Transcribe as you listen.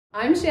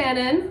I'm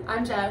Shannon.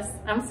 I'm Jess.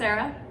 I'm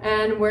Sarah.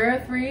 And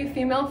we're three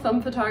female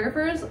film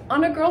photographers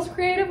on a girls'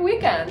 creative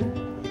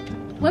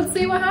weekend. Let's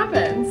see what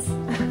happens.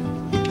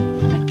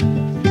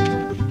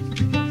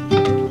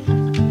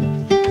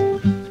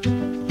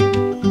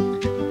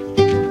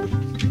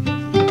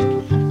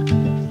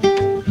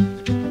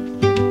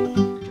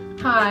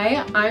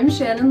 Hi, I'm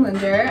Shannon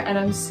Linder, and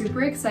I'm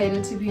super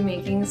excited to be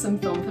making some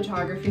film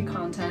photography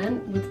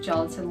content with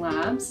Gelatin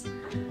Labs.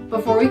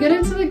 Before we get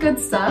into the good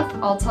stuff,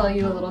 I'll tell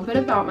you a little bit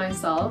about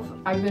myself.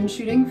 I've been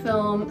shooting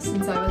film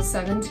since I was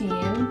 17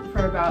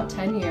 for about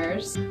 10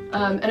 years,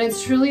 and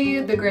it's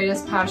truly the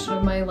greatest passion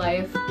of my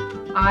life.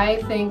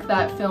 I think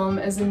that film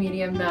is a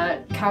medium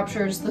that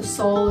captures the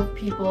soul of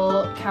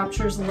people,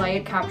 captures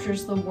light,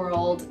 captures the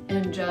world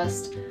in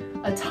just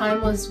a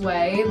timeless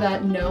way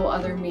that no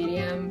other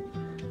medium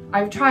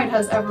I've tried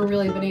has ever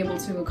really been able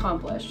to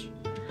accomplish.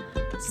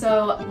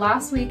 So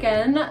last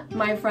weekend,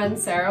 my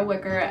friends Sarah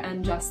Wicker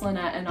and Jess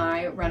Lynette and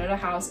I rented a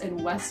house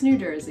in West New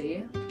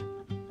Jersey,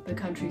 the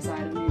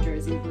countryside of New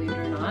Jersey, believe it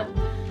or not,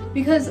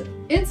 because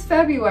it's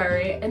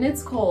February and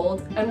it's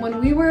cold, and when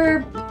we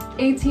were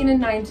 18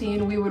 and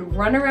 19, we would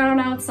run around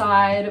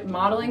outside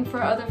modeling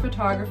for other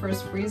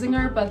photographers, freezing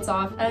our butts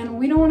off, and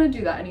we don't want to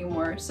do that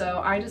anymore.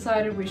 So I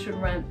decided we should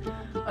rent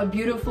a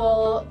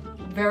beautiful,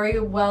 very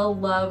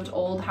well-loved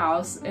old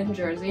house in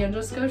Jersey and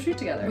just go shoot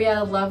together. We had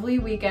a lovely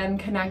weekend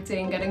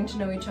connecting, getting to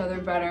know each other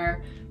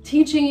better,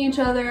 teaching each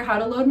other how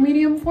to load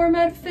medium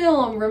format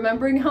film,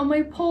 remembering how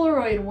my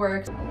Polaroid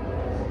works.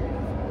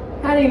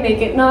 How do you make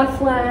it not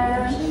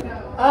flash?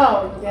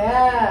 Oh,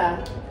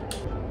 yeah.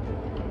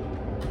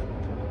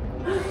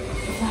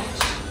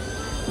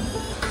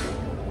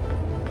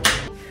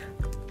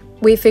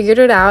 We figured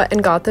it out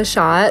and got the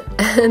shot,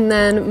 and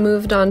then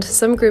moved on to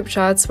some group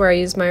shots where I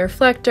used my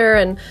reflector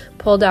and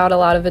pulled out a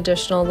lot of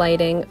additional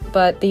lighting.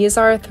 But these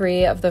are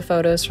three of the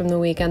photos from the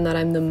weekend that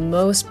I'm the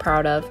most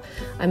proud of.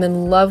 I'm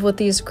in love with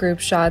these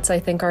group shots. I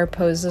think our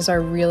poses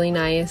are really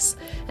nice,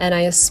 and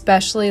I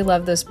especially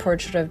love this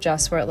portrait of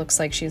Jess where it looks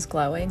like she's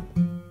glowing.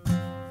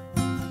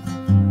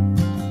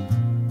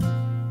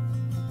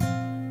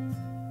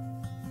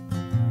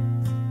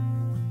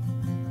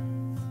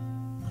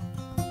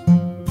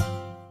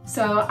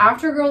 So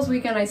after Girls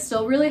Weekend, I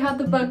still really had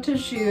the bug to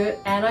shoot,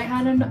 and I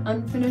had an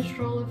unfinished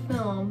roll of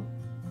film.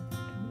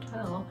 Don't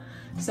tell.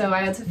 So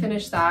I had to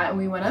finish that, and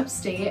we went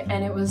upstate,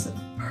 and it was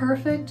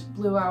perfect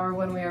blue hour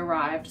when we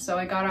arrived. So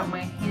I got out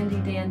my handy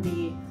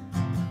dandy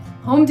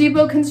Home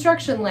Depot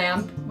construction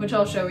lamp, which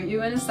I'll show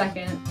you in a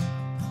second.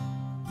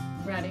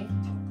 Ready?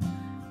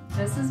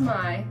 This is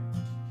my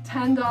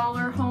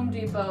 $10 Home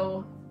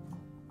Depot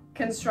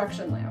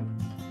construction lamp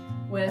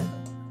with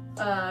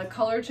a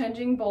color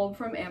changing bulb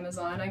from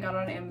Amazon. I got it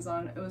on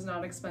Amazon. It was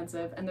not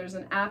expensive, and there's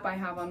an app I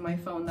have on my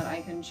phone that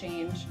I can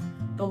change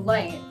the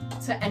light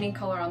to any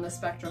color on the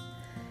spectrum.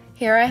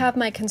 Here I have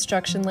my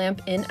construction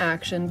lamp in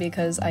action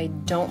because I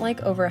don't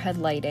like overhead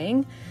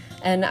lighting,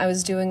 and I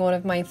was doing one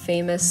of my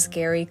famous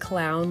scary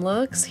clown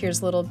looks.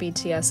 Here's a little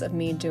BTS of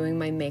me doing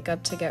my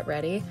makeup to get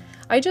ready.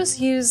 I just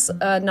use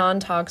a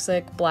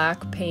non-toxic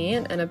black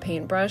paint and a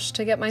paintbrush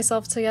to get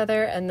myself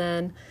together, and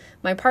then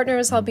my partner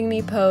was helping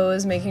me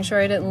pose, making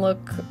sure I didn't look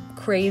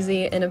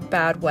crazy in a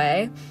bad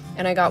way,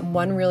 and I got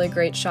one really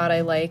great shot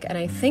I like, and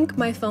I think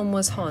my film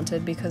was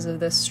haunted because of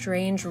this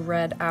strange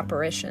red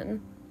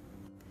apparition.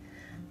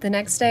 The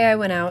next day I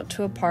went out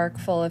to a park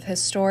full of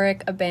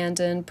historic,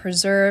 abandoned,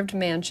 preserved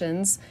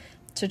mansions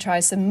to try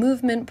some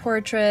movement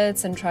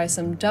portraits and try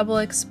some double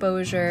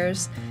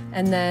exposures,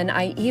 and then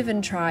I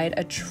even tried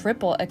a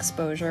triple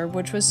exposure,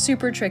 which was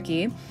super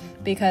tricky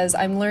because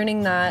I'm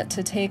learning that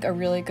to take a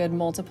really good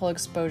multiple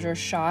exposure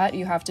shot,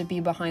 you have to be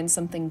behind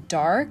something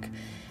dark,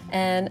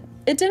 and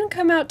it didn't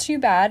come out too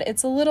bad.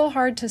 It's a little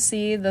hard to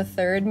see the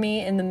third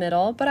me in the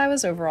middle, but I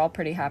was overall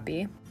pretty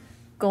happy.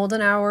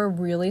 Golden hour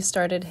really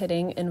started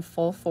hitting in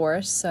full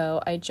force,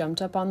 so I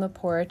jumped up on the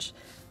porch,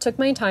 took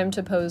my time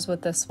to pose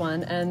with this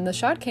one, and the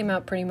shot came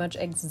out pretty much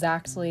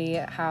exactly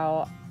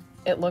how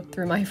it looked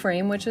through my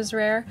frame, which is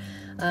rare.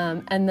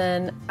 And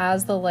then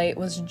as the light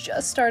was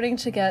just starting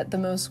to get the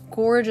most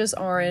gorgeous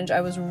orange,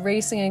 I was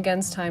racing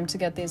against time to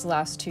get these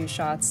last two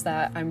shots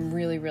that I'm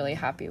really, really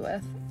happy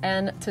with.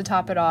 And to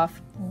top it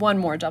off, one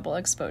more double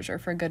exposure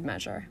for good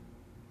measure.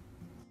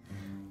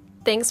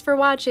 Thanks for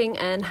watching,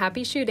 and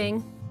happy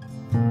shooting!